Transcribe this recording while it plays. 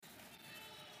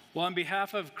Well, on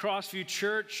behalf of Crossview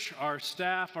Church, our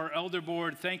staff, our elder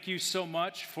board, thank you so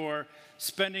much for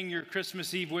spending your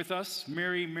Christmas Eve with us.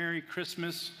 Merry, Merry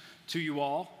Christmas to you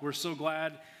all. We're so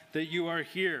glad that you are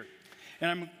here. And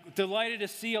I'm delighted to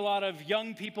see a lot of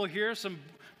young people here, some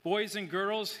boys and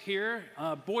girls here.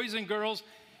 Boys and girls,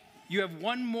 you have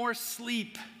one more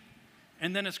sleep,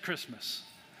 and then it's Christmas.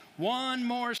 One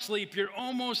more sleep. You're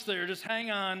almost there. Just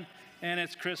hang on, and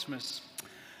it's Christmas.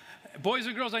 Boys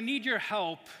and girls, I need your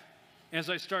help as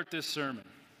I start this sermon.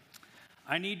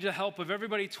 I need the help of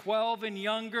everybody 12 and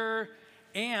younger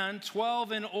and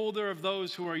 12 and older of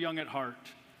those who are young at heart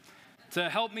to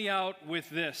help me out with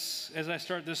this as I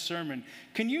start this sermon.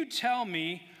 Can you tell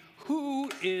me, who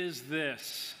is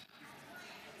this?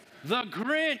 The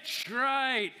Grinch,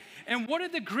 right. And what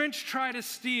did the Grinch try to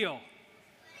steal?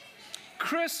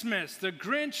 Christmas. The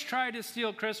Grinch tried to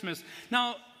steal Christmas.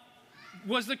 Now,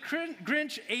 was the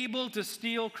Grinch able to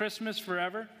steal Christmas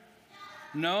forever?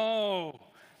 No.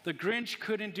 The Grinch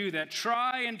couldn't do that.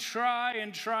 Try and try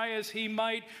and try as he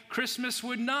might, Christmas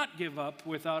would not give up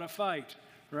without a fight,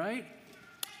 right?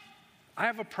 I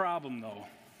have a problem, though,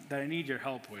 that I need your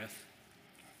help with.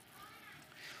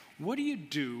 What do you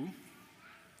do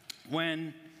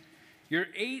when your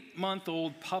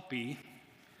 8-month-old puppy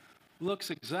looks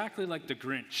exactly like the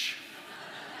Grinch?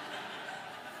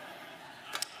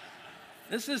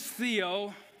 This is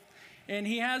Theo, and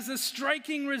he has a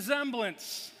striking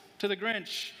resemblance to the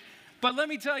Grinch. But let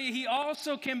me tell you, he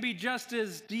also can be just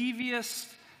as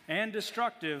devious and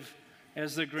destructive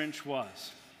as the Grinch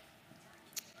was.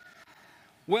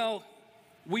 Well,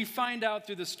 we find out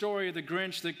through the story of the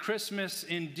Grinch that Christmas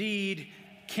indeed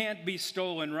can't be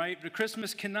stolen, right? But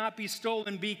Christmas cannot be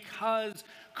stolen because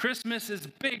Christmas is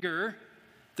bigger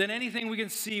than anything we can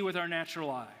see with our natural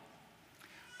eye.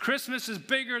 Christmas is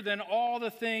bigger than all the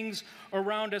things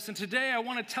around us. And today I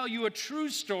want to tell you a true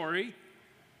story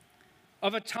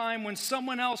of a time when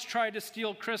someone else tried to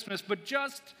steal Christmas. But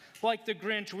just like the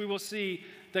Grinch, we will see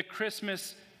that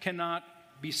Christmas cannot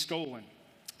be stolen.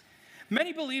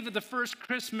 Many believe that the first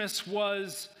Christmas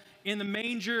was in the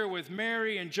manger with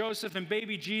Mary and Joseph and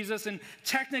baby Jesus. And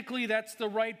technically that's the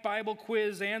right Bible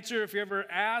quiz answer if you're ever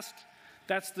asked.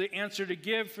 That's the answer to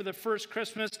give for the first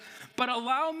Christmas. But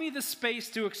allow me the space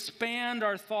to expand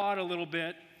our thought a little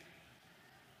bit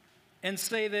and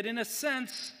say that in a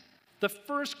sense, the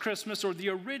first Christmas or the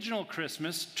original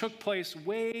Christmas took place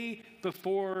way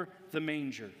before the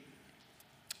manger.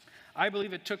 I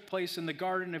believe it took place in the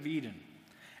Garden of Eden.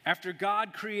 After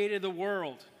God created the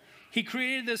world, He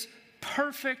created this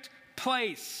perfect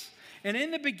place. And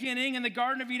in the beginning, in the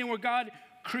Garden of Eden, where God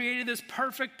created this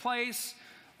perfect place,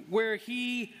 where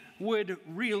He would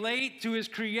relate to His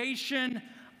creation,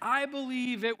 I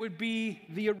believe it would be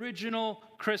the original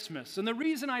Christmas. And the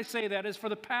reason I say that is for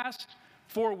the past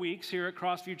 4 weeks here at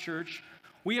Crossview Church,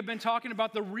 we have been talking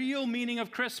about the real meaning of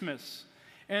Christmas.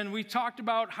 And we talked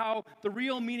about how the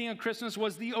real meaning of Christmas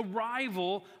was the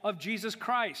arrival of Jesus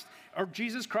Christ. Or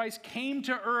Jesus Christ came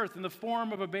to earth in the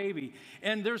form of a baby.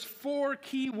 And there's 4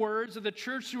 key words that the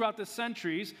church throughout the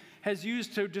centuries has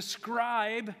used to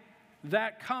describe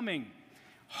that coming: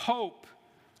 hope,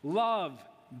 love,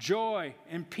 joy,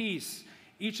 and peace.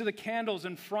 Each of the candles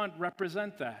in front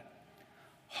represent that.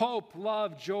 Hope,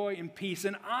 love, joy, and peace.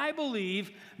 And I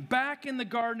believe back in the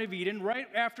Garden of Eden, right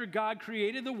after God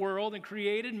created the world and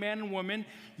created man and woman,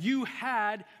 you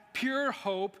had pure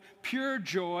hope, pure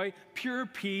joy, pure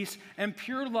peace, and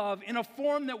pure love in a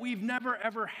form that we've never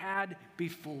ever had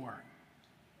before.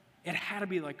 It had to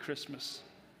be like Christmas.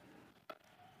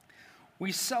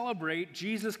 We celebrate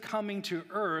Jesus coming to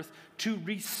earth to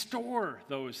restore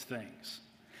those things.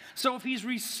 So if He's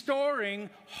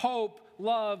restoring hope,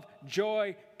 love,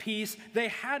 joy, peace, they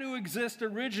had to exist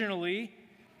originally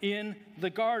in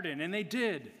the garden, and they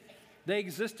did. They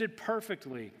existed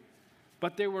perfectly,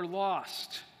 but they were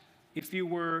lost if the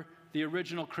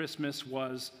original Christmas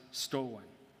was stolen.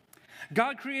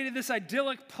 God created this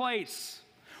idyllic place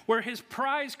where His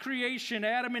prized creation,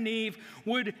 Adam and Eve,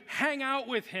 would hang out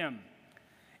with Him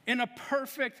in a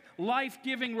perfect,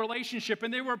 life-giving relationship.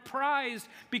 And they were prized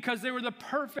because they were the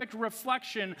perfect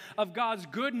reflection of God's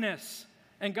goodness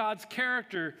and God's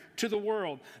character to the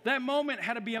world. That moment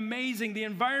had to be amazing. The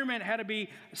environment had to be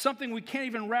something we can't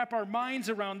even wrap our minds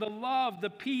around. The love, the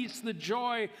peace, the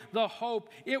joy, the hope.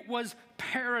 It was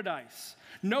paradise.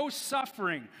 No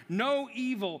suffering, no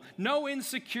evil, no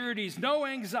insecurities, no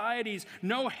anxieties,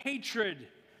 no hatred.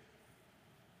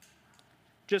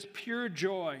 Just pure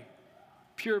joy,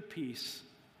 pure peace,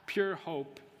 pure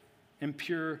hope, and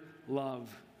pure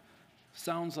love.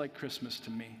 Sounds like Christmas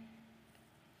to me.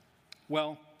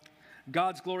 Well,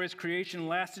 God's glorious creation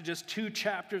lasted just 2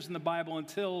 chapters in the Bible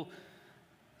until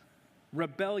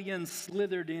rebellion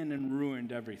slithered in and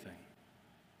ruined everything.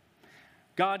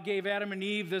 God gave Adam and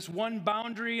Eve this one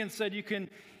boundary and said, you can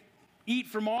eat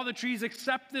from all the trees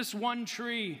except this one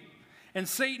tree. And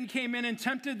Satan came in and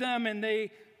tempted them, and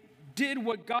they did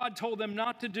what God told them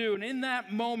not to do. And in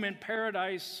that moment,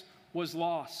 paradise was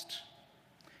lost.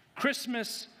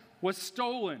 Christmas was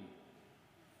stolen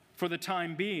for the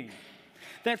time being.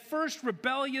 That first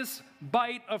rebellious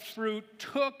bite of fruit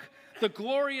took the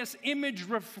glorious image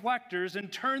reflectors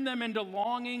and turned them into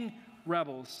longing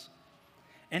rebels.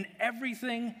 And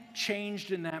everything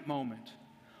changed in that moment.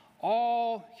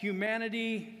 All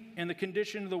humanity and the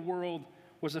condition of the world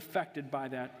was affected by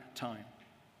that time.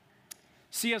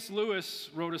 C.S. Lewis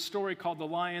wrote a story called The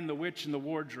Lion, the Witch, and the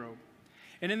Wardrobe.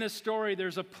 And in this story,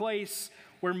 there's a place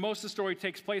where most of the story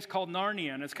takes place called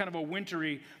Narnia, and it's kind of a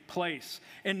wintry place.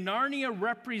 And Narnia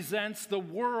represents the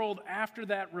world after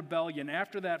that rebellion,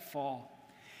 after that fall.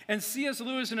 And C.S.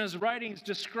 Lewis in his writings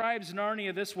describes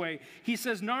Narnia this way. He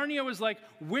says, Narnia was like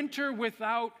winter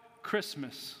without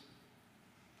Christmas.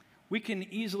 We can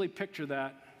easily picture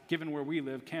that, given where we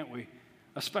live, can't we?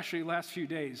 Especially the last few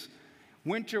days.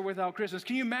 Winter without Christmas.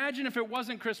 Can you imagine if it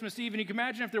wasn't Christmas Eve, and you can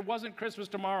imagine if there wasn't Christmas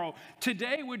tomorrow?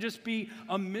 Today would just be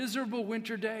a miserable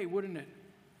winter day, wouldn't it?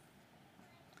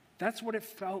 That's what it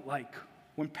felt like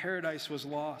when paradise was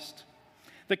lost.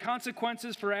 The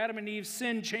consequences for Adam and Eve's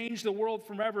sin changed the world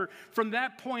forever. From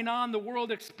that point on, the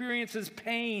world experiences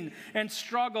pain and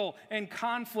struggle and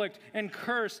conflict and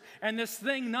curse, and this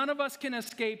thing none of us can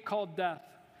escape called death.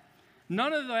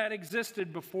 None of that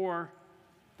existed before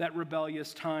that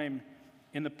rebellious time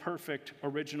in the perfect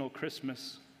original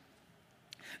Christmas.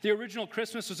 The original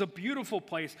Christmas was a beautiful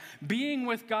place, being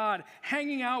with God,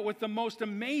 hanging out with the most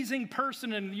amazing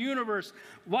person in the universe,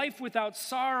 life without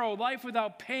sorrow, life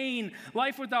without pain,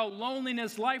 life without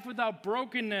loneliness, life without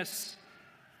brokenness.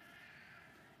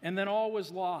 And then all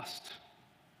was lost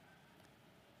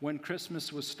when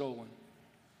Christmas was stolen.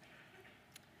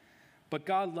 But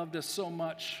God loved us so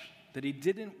much that He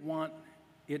didn't want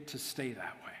it to stay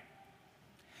that way.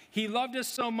 He loved us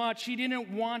so much, He didn't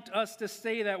want us to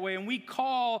stay that way. And we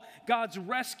call God's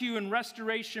rescue and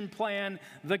restoration plan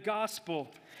the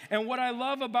gospel. And what I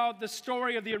love about the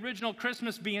story of the original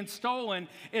Christmas being stolen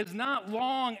is not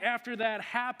long after that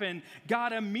happened,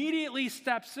 God immediately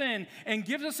steps in and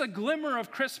gives us a glimmer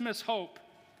of Christmas hope.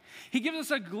 He gives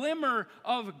us a glimmer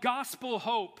of gospel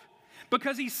hope.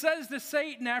 Because He says to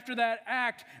Satan after that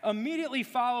act, immediately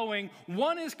following,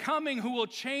 one is coming who will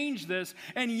change this,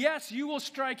 and yes, you will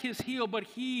strike his heel, but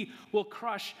he will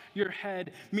crush your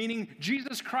head. Meaning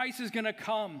Jesus Christ is going to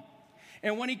come.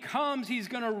 And when He comes, He's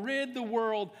going to rid the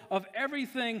world of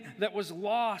everything that was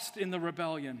lost in the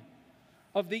rebellion,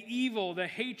 of the evil, the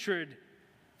hatred,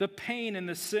 the pain, and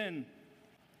the sin.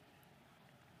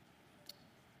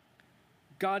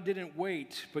 God didn't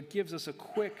wait, but gives us a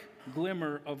quick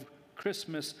glimmer of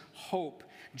Christmas hope.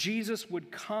 Jesus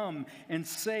would come and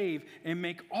save and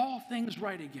make all things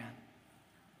right again.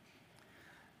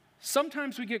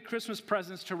 Sometimes we get Christmas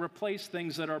presents to replace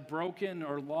things that are broken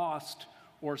or lost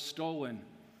or stolen.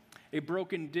 A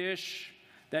broken dish,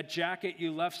 that jacket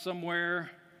you left somewhere,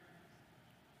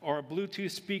 or a Bluetooth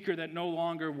speaker that no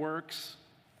longer works.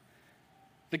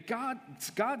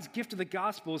 God's gift of the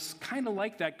gospel is kind of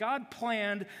like that. God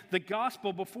planned the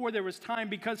gospel before there was time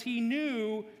because He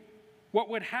knew what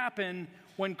would happen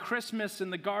when Christmas in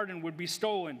the garden would be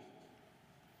stolen.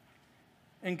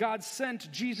 And God sent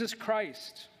Jesus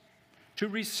Christ to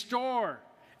restore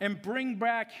and bring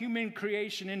back human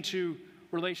creation into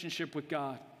relationship with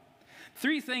God.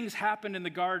 3 things happened in the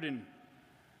garden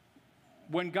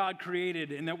when God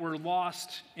created and that were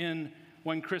lost in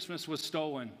when Christmas was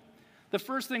stolen. The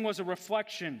first thing was a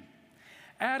reflection.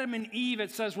 Adam and Eve,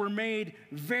 it says, were made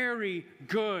very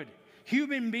good.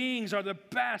 Human beings are the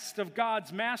best of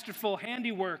God's masterful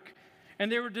handiwork,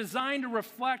 and they were designed to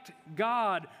reflect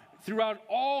God throughout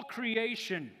all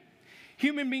creation.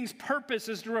 Human beings' purpose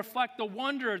is to reflect the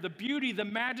wonder, the beauty, the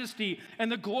majesty,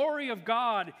 and the glory of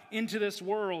God into this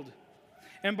world.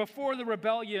 And before the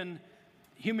rebellion,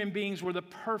 human beings were the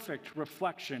perfect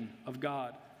reflection of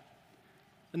God.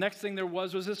 The next thing there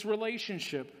was this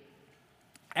relationship.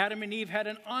 Adam and Eve had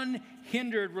an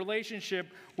unhindered relationship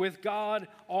with God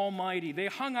Almighty. They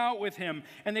hung out with Him,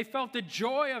 and they felt the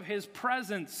joy of His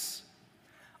presence,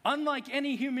 unlike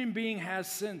any human being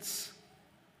has since.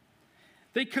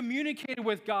 They communicated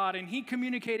with God, and He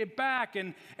communicated back,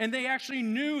 and they actually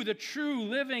knew the true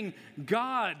living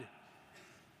God.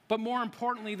 But more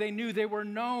importantly, they knew they were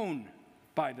known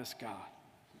by this God.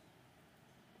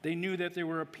 They knew that they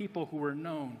were a people who were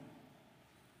known.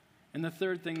 And the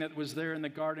third thing that was there in the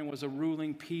garden was a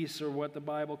ruling peace, or what the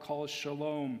Bible calls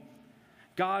shalom.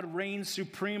 God reigns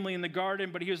supremely in the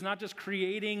garden, but he was not just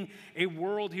creating a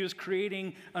world, he was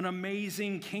creating an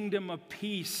amazing kingdom of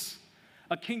peace,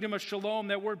 a kingdom of shalom.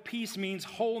 That word peace means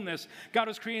wholeness. God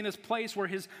was creating this place where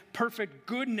his perfect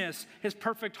goodness, his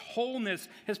perfect wholeness,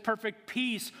 his perfect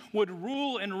peace would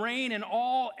rule and reign, and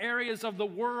all areas of the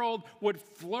world would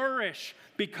flourish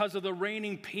because of the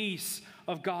reigning peace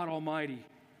of God Almighty.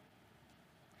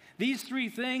 These three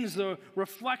things, the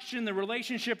reflection, the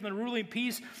relationship, and the ruling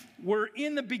peace, were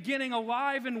in the beginning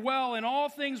alive and well, and all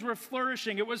things were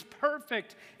flourishing. It was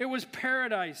perfect. It was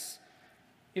paradise.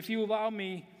 If you allow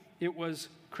me, it was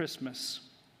Christmas.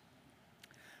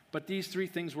 But these three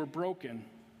things were broken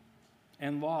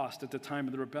and lost at the time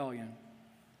of the rebellion.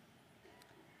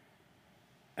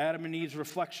 Adam and Eve's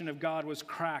reflection of God was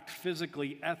cracked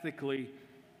physically, ethically,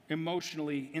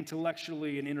 emotionally,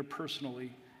 intellectually, and interpersonally.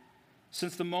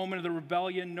 Since the moment of the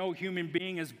rebellion, no human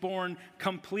being is born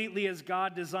completely as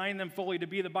God designed them fully to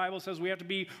be. The Bible says we have to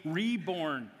be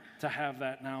reborn to have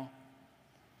that now.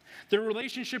 Their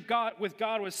relationship with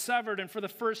God was severed, and for the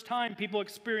first time, people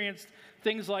experienced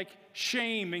things like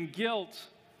shame and guilt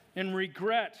and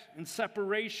regret and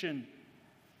separation.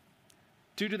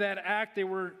 Due to that act, they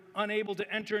were unable to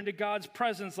enter into God's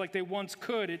presence like they once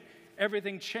could.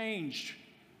 Everything changed.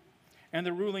 And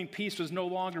the ruling peace was no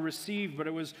longer received, but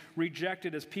it was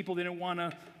rejected, as people didn't want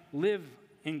to live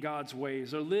in God's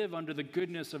ways or live under the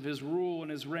goodness of his rule and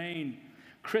his reign.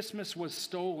 Christmas was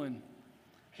stolen.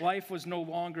 Life was no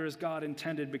longer as God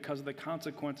intended because of the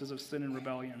consequences of sin and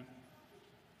rebellion.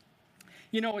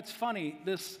 You know, it's funny,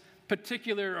 this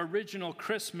particular original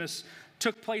Christmas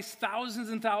took place thousands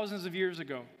and thousands of years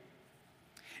ago.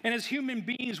 And as human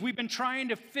beings, we've been trying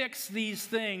to fix these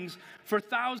things for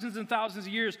thousands and thousands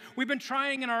of years. We've been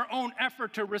trying in our own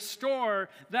effort to restore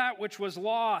that which was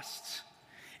lost.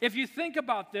 If you think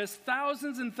about this,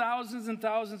 thousands and thousands and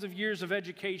thousands of years of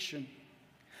education,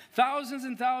 thousands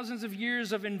and thousands of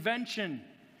years of invention,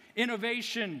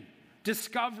 innovation,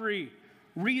 discovery,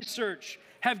 research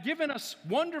have given us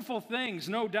wonderful things,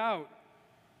 no doubt.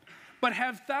 But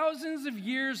have thousands of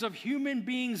years of human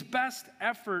beings' best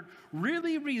effort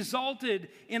really resulted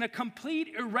in a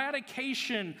complete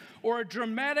eradication or a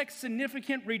dramatic,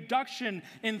 significant reduction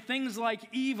in things like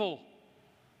evil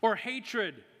or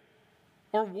hatred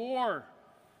or war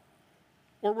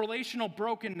or relational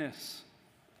brokenness?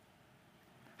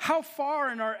 How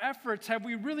far in our efforts have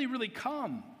we really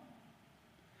come?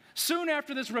 Soon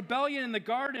after this rebellion in the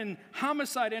garden,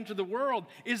 homicide entered the world.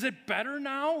 Is it better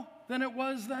now than it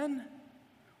was then?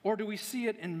 Or do we see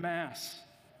it in mass?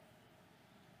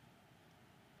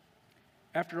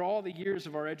 After all the years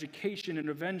of our education,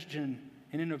 intervention,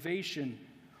 and innovation,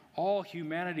 all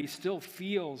humanity still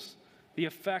feels the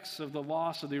effects of the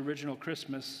loss of the original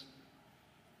Christmas.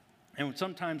 And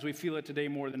sometimes we feel it today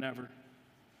more than ever.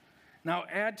 Now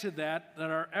add to that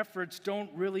our efforts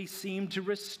don't really seem to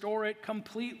restore it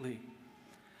completely.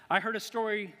 I heard a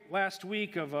story last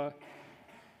week of a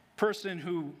person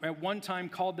who at one time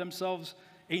called themselves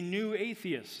a new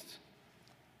atheist.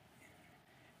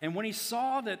 And when he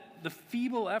saw that the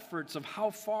feeble efforts of how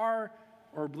far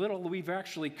or little we've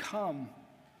actually come,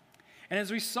 and as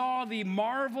we saw the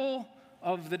marvel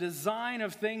of the design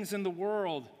of things in the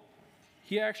world,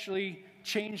 he actually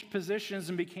changed positions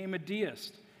and became a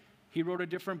deist. He wrote a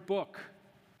different book.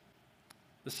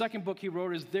 The second book he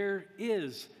wrote is There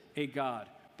Is a God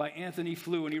by Anthony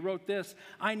Flew. And he wrote this: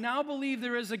 I now believe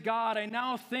there is a God. I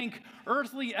now think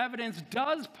earthly evidence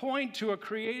does point to a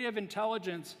creative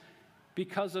intelligence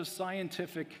because of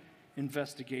scientific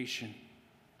investigation.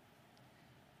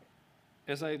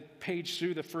 As I page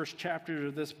through the first chapter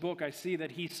of this book, I see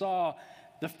that he saw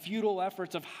the futile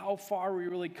efforts of how far we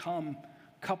really come,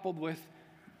 coupled with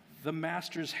the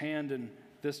master's hand in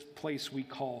this place we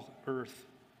call earth.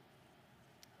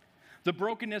 The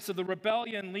brokenness of the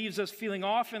rebellion leaves us feeling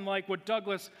often like what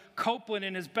Douglas Copeland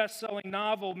in his best-selling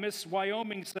novel, Miss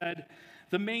Wyoming, said.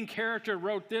 The main character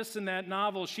wrote this in that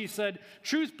novel. She said,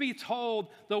 "Truth be told,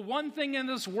 the one thing in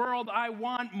this world I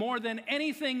want more than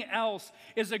anything else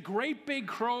is a great big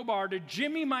crowbar to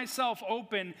jimmy myself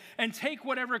open and take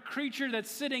whatever creature that's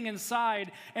sitting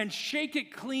inside and shake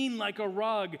it clean like a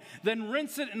rug, then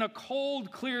rinse it in a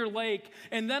cold, clear lake,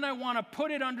 and then I want to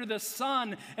put it under the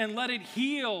sun and let it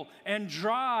heal and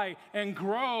dry and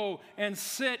grow and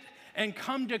sit and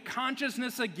come to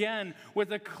consciousness again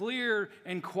with a clear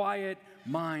and quiet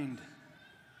mind."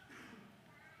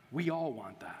 We all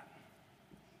want that.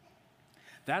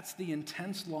 That's the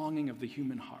intense longing of the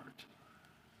human heart.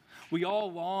 We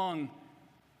all long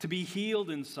to be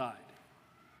healed inside,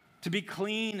 to be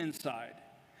clean inside,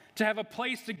 to have a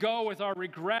place to go with our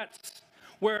regrets,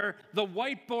 where the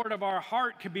whiteboard of our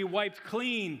heart can be wiped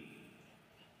clean.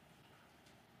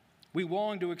 We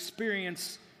long to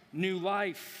experience new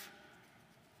life.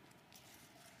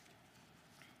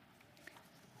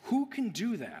 Who can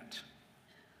do that?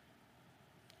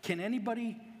 Can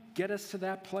anybody get us to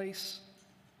that place?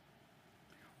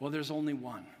 Well, there's only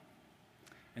one,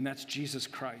 and that's Jesus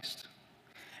Christ.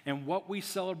 And what we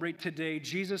celebrate today,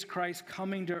 Jesus Christ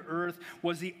coming to earth,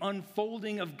 was the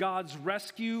unfolding of God's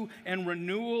rescue and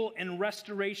renewal and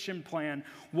restoration plan.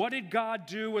 What did God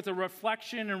do with a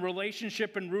reflection and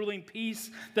relationship and ruling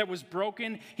peace that was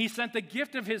broken? He sent the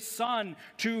gift of his Son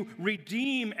to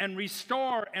redeem and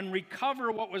restore and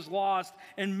recover what was lost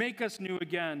and make us new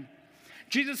again.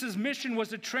 Jesus' mission was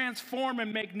to transform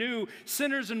and make new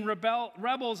sinners and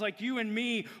rebels like you and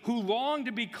me who long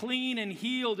to be clean and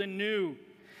healed and new.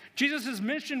 Jesus'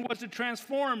 mission was to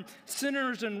transform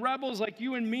sinners and rebels like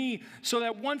you and me so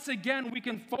that once again we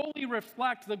can fully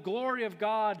reflect the glory of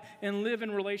God and live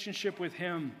in relationship with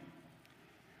him.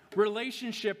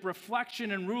 Relationship,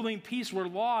 reflection, and ruling peace were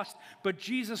lost, but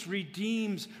Jesus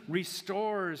redeems,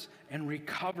 restores, and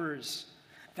recovers.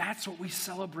 That's what we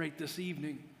celebrate this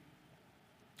evening.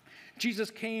 Jesus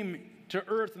came to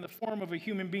earth in the form of a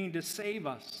human being to save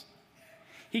us.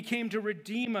 He came to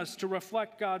redeem us, to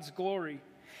reflect God's glory.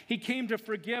 He came to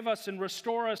forgive us and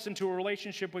restore us into a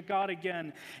relationship with God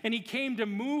again. And he came to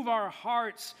move our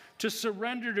hearts to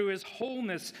surrender to his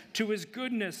wholeness, to his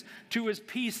goodness, to his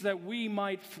peace, that we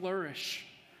might flourish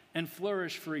and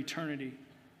flourish for eternity.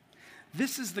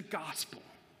 This is the gospel.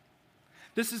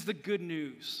 This is the good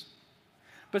news.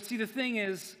 But see, the thing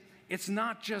is, it's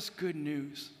not just good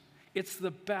news. It's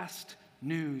the best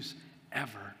news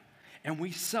ever. And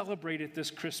we celebrate it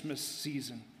this Christmas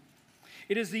season.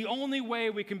 It is the only way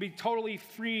we can be totally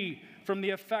free from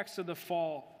the effects of the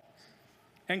fall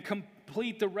and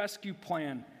complete the rescue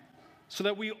plan so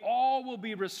that we all will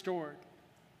be restored.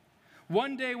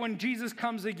 One day when Jesus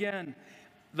comes again,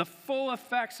 the full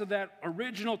effects of that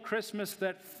original Christmas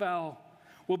that fell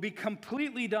will be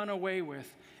completely done away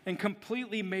with and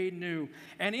completely made new.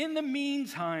 And in the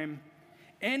meantime,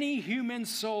 any human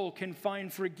soul can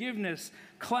find forgiveness,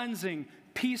 cleansing,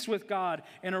 peace with God,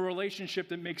 and a relationship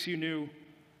that makes you new.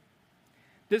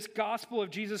 This gospel of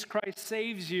Jesus Christ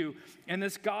saves you, and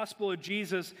this gospel of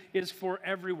Jesus is for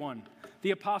everyone.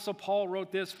 The Apostle Paul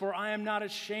wrote this, "For I am not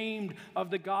ashamed of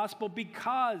the gospel,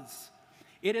 because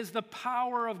it is the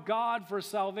power of God for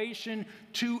salvation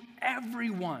to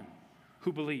everyone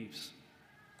who believes."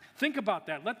 Think about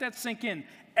that. Let that sink in.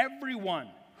 Everyone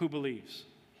who believes.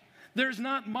 There's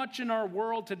not much in our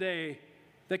world today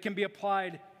that can be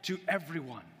applied to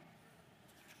everyone.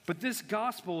 But this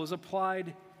gospel is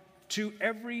applied to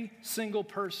every single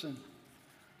person,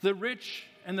 the rich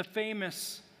and the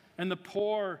famous and the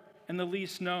poor and the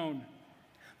least known,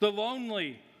 the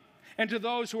lonely and to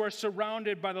those who are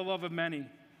surrounded by the love of many,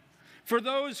 for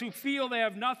those who feel they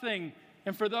have nothing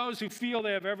and for those who feel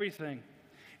they have everything.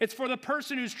 It's for the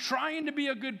person who's trying to be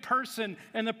a good person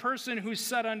and the person who's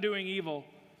set on doing evil.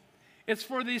 It's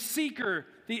for the seeker,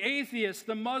 the atheist,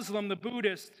 the Muslim, the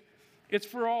Buddhist. It's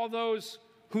for all those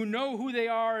who know who they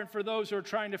are and for those who are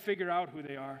trying to figure out who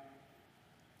they are.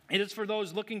 It is for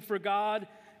those looking for God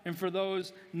and for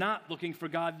those not looking for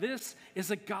God. This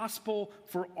is a gospel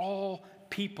for all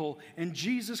people, and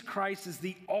Jesus Christ is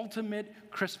the ultimate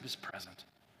Christmas present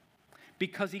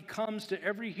because he comes to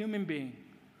every human being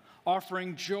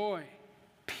offering joy,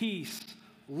 peace,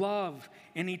 love,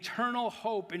 and eternal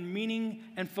hope and meaning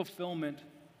and fulfillment.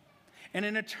 And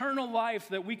an eternal life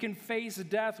that we can face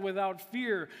death without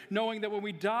fear, knowing that when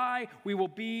we die, we will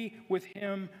be with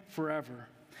him forever.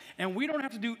 And we don't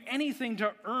have to do anything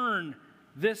to earn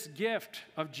this gift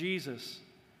of Jesus,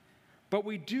 but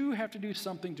we do have to do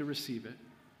something to receive it.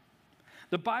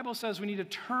 The Bible says we need to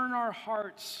turn our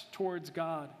hearts towards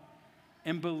God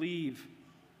and believe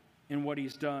in what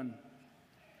he's done.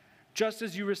 Just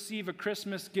as you receive a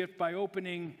Christmas gift by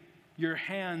opening your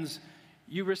hands,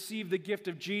 you receive the gift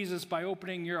of Jesus by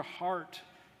opening your heart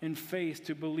in faith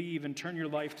to believe and turn your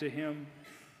life to him.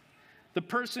 The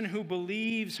person who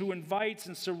believes, who invites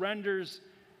and surrenders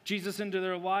Jesus into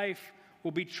their life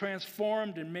will be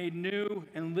transformed and made new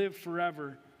and live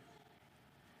forever.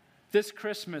 This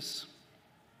Christmas,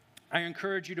 I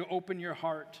encourage you to open your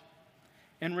heart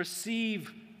and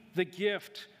receive the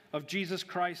gift of Jesus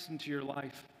Christ into your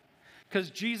life. Because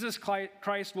Jesus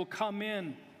Christ will come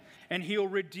in and he'll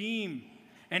redeem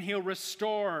and he'll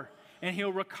restore and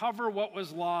he'll recover what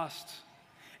was lost.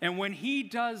 And when he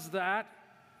does that,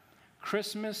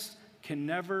 Christmas can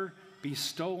never be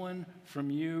stolen from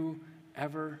you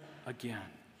ever again.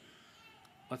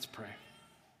 Let's pray.